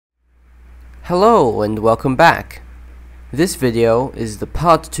Hello and welcome back. This video is the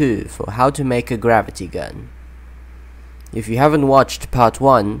part 2 for how to make a gravity gun. If you haven't watched part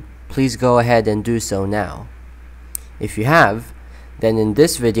 1, please go ahead and do so now. If you have, then in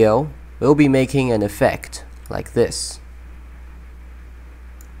this video we'll be making an effect like this.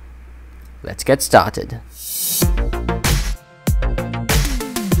 Let's get started.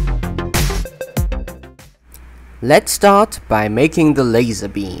 Let's start by making the laser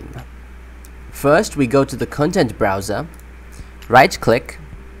beam. First, we go to the content browser, right-click,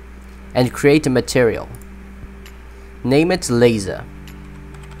 and create a material. Name it laser.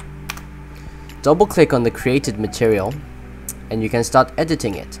 Double-click on the created material, and you can start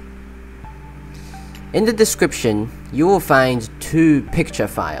editing it. In the description, you will find 2 picture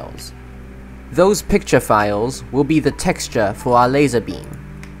files. Those picture files will be the texture for our laser beam.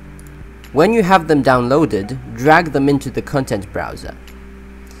 When you have them downloaded, drag them into the content browser.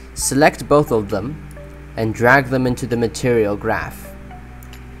 Select both of them and drag them into the material graph.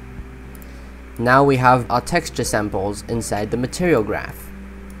 Now we have our texture samples inside the material graph.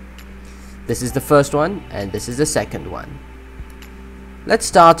 This is the first one and this is the second one. Let's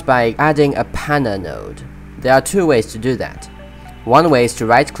start by adding a panner node. There are 2 ways to do that. One way is to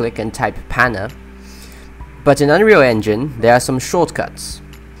right click and type panner, but in Unreal Engine there are some shortcuts.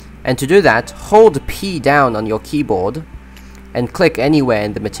 And to do that, hold P down on your keyboard and click anywhere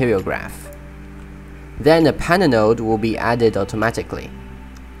in the material graph. Then a panner node will be added automatically.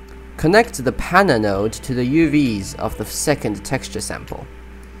 Connect the panner node to the UVs of the second texture sample.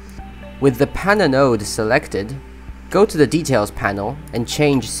 With the panner node selected, go to the details panel and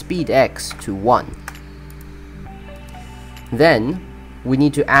change speed X to 1. Then we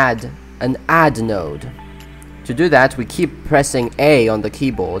need to add an add node. To do that, we keep pressing A on the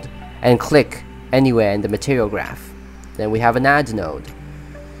keyboard and click anywhere in the material graph. Then we have an add node.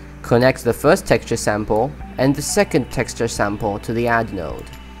 Connect the first texture sample and the second texture sample to the add node.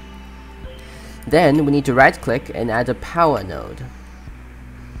 Then we need to right click and add a power node.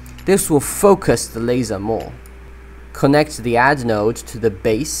 This will focus the laser more. Connect the add node to the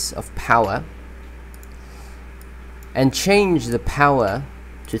base of power and change the power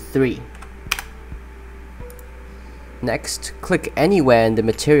to 3. Next, click anywhere in the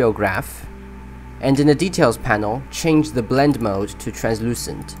material graph, and in the details panel, change the blend mode to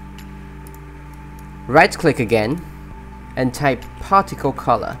translucent. Right click again, and type particle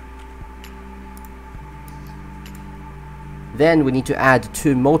color. Then we need to add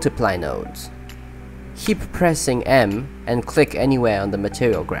 2 multiply nodes. Keep pressing M and click anywhere on the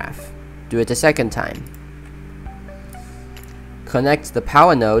material graph. Do it a second time. Connect the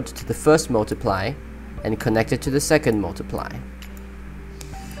power node to the first multiply, and connect it to the second multiply.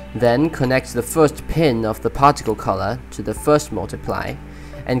 Then connect the first pin of the particle color to the first multiply,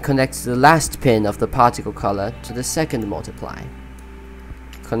 and connect the last pin of the particle color to the second multiply.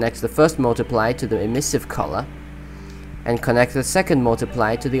 Connect the first multiply to the emissive color, and connect the second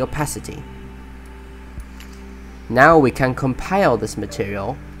multiply to the opacity. Now we can compile this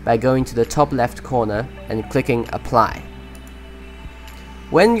material by going to the top left corner and clicking Apply.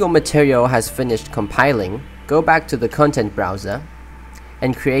 When your material has finished compiling, go back to the content browser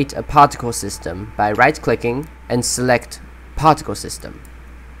and create a particle system by right-clicking and select Particle System.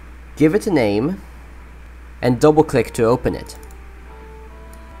 Give it a name and double-click to open it.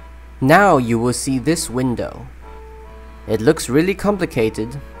 Now you will see this window. It looks really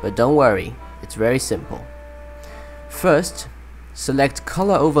complicated, but don't worry, it's very simple. First, select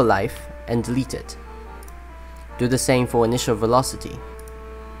Color over Life and delete it. Do the same for Initial Velocity.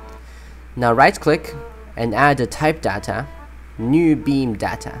 Now right-click and add a type data, New Beam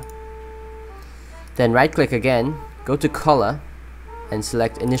Data. Then right-click again, go to Color, and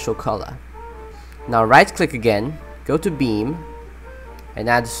select Initial Color. Now right-click again, go to Beam, and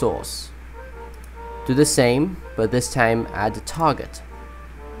add Source. Do the same, but this time add Target.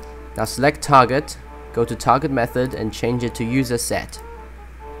 Now select Target, go to Target Method and change it to User Set.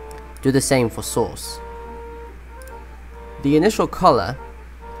 Do the same for Source. The initial color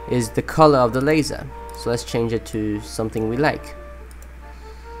is the color of the laser, so let's change it to something we like.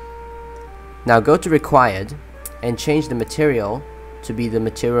 Now go to Required and change the material to be the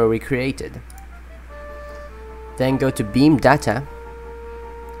material we created. Then go to Beam Data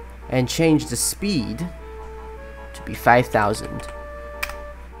and change the speed to be 5000.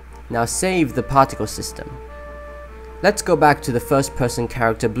 Now save the particle system. Let's go back to the first person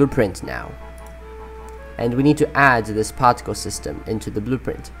character blueprint now. And we need to add this particle system into the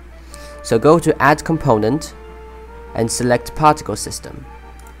blueprint. So go to Add Component and select Particle System.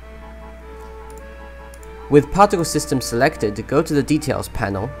 With Particle System selected, go to the Details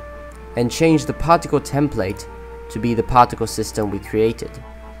panel and change the particle template to be the particle system we created.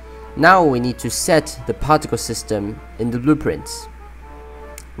 Now we need to set the particle system in the blueprints.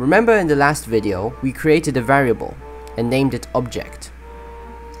 Remember in the last video, we created a variable and named it object.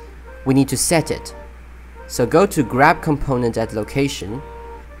 We need to set it. So go to grab component at location,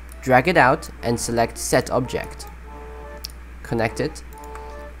 drag it out and select set object. Connect it,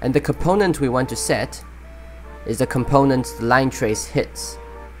 and the component we want to set is the component the line trace hits.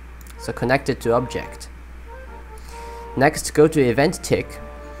 So connect it to object. Next, go to event tick,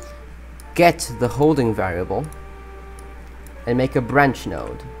 get the holding variable, and make a branch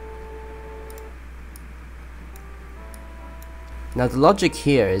node. Now the logic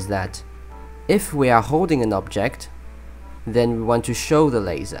here is that if we are holding an object, then we want to show the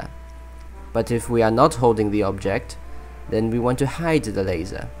laser. But if we are not holding the object, then we want to hide the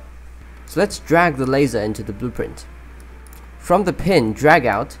laser. So let's drag the laser into the blueprint. From the pin, drag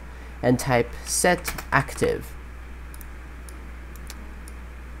out and type set active.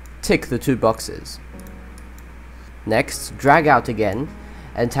 Tick the two boxes. Next, drag out again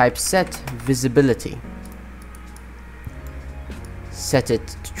and type set visibility. Set it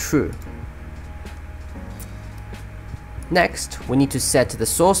to true. Next, we need to set the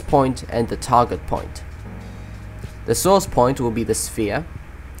source point and the target point. The source point will be the sphere,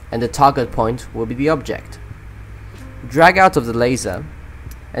 and the target point will be the object. Drag out of the laser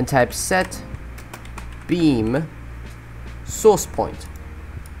and type set beam source point.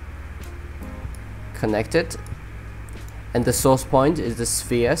 Connect it, and the source point is the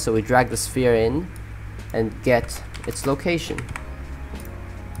sphere, so we drag the sphere in and get its location.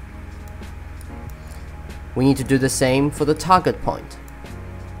 We need to do the same for the target point.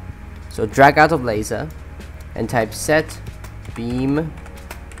 So drag out of laser and type set beam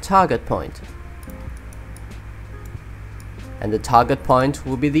target point. And the target point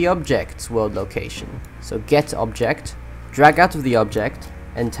will be the object's world location. So get object, drag out of the object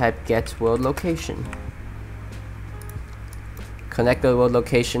and type get world location. Connect the world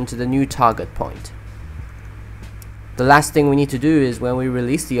location to the new target point. The last thing we need to do is when we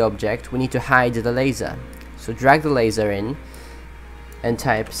release the object, we need to hide the laser. So drag the laser in and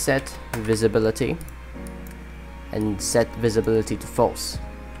type set visibility and set visibility to false.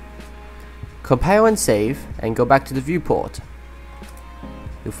 Compile and save and go back to the viewport.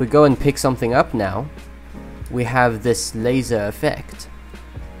 If we go and pick something up now, we have this laser effect.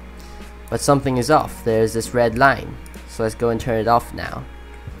 But something is off, there's this red line. So let's go and turn it off now.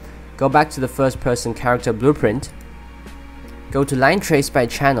 Go back to the first person character blueprint, go to line trace by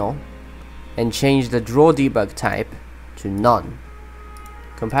channel and change the draw debug type to none.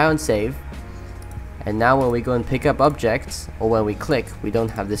 Compile and save, and now when we go and pick up objects or when we click, we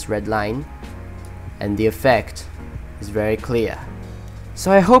don't have this red line and the effect is very clear.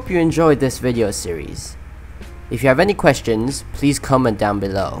 So I hope you enjoyed this video series. If you have any questions, please comment down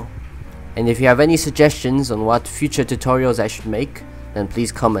below. And if you have any suggestions on what future tutorials I should make, then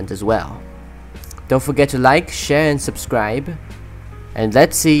please comment as well. Don't forget to like, share and subscribe. And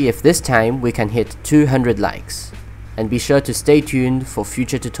let's see if this time we can hit 200 likes. And be sure to stay tuned for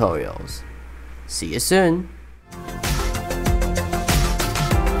future tutorials. See you soon!